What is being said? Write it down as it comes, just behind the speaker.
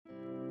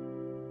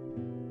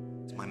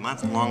My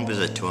month-long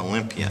visit to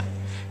Olympia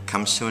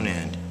comes to an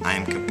end. I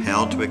am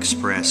compelled to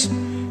express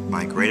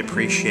my great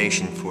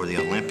appreciation for the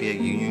Olympia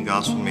Union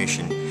Gospel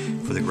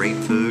Mission, for the great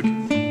food,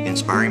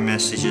 inspiring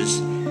messages,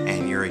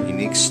 and your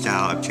unique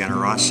style of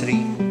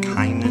generosity,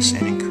 kindness,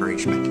 and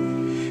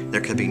encouragement.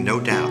 There could be no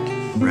doubt,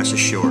 rest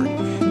assured,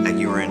 that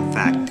you are in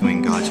fact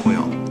doing God's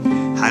will.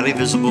 Highly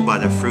visible by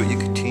the fruit you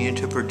continue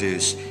to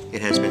produce,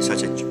 it has been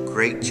such a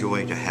great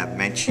joy to have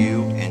met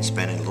you and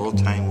spend a little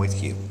time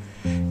with you.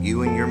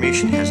 You and your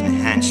mission has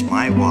enhanced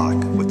my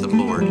walk with the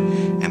Lord,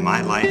 and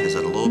my life is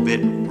a little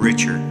bit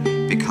richer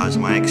because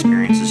of my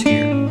experiences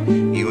here.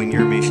 You and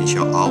your mission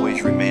shall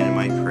always remain in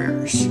my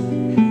prayers.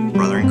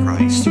 Brother in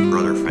Christ,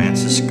 Brother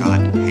Francis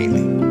Scott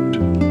Haley.